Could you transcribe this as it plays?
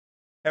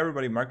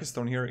Everybody, Marcus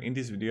Stone here. In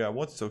this video, I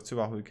want to talk to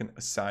you about how you can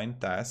assign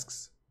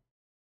tasks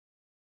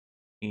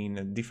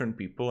in different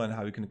people and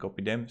how you can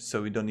copy them.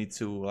 So you don't need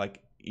to like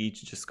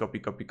each just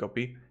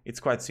copy. It's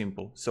quite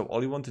simple. So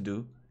all you want to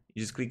do,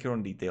 you just click here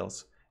on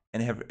details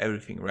and have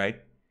everything, right?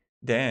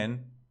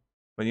 Then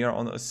when you're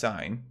on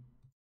assign,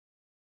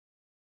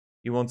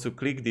 you want to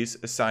click this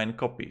assign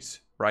copies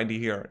right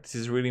here. This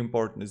is really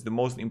important. It's the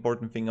most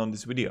important thing on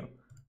this video.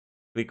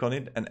 Click on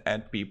it and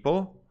add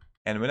people.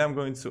 And when I'm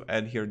going to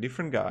add here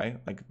different guy,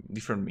 like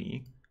different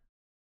me.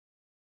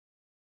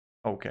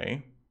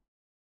 Okay.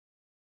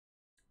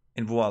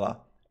 And voila.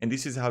 And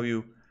this is how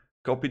you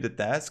copy the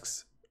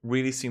tasks.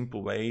 Really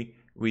simple way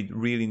with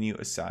really new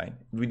assign.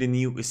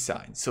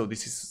 So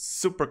this is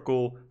super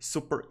cool,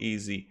 super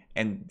easy.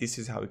 And this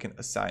is how you can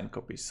assign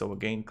copies. So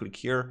again, click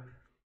here.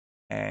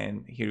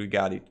 And here you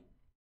got it.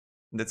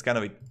 That's kind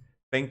of it.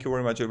 Thank you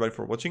very much everybody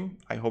for watching.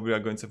 I hope you are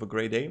going to have a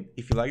great day.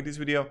 If you like this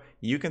video,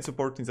 you can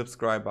support and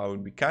subscribe. I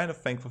would be kind of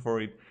thankful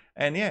for it.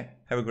 And yeah,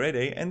 have a great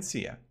day and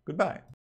see ya. Goodbye.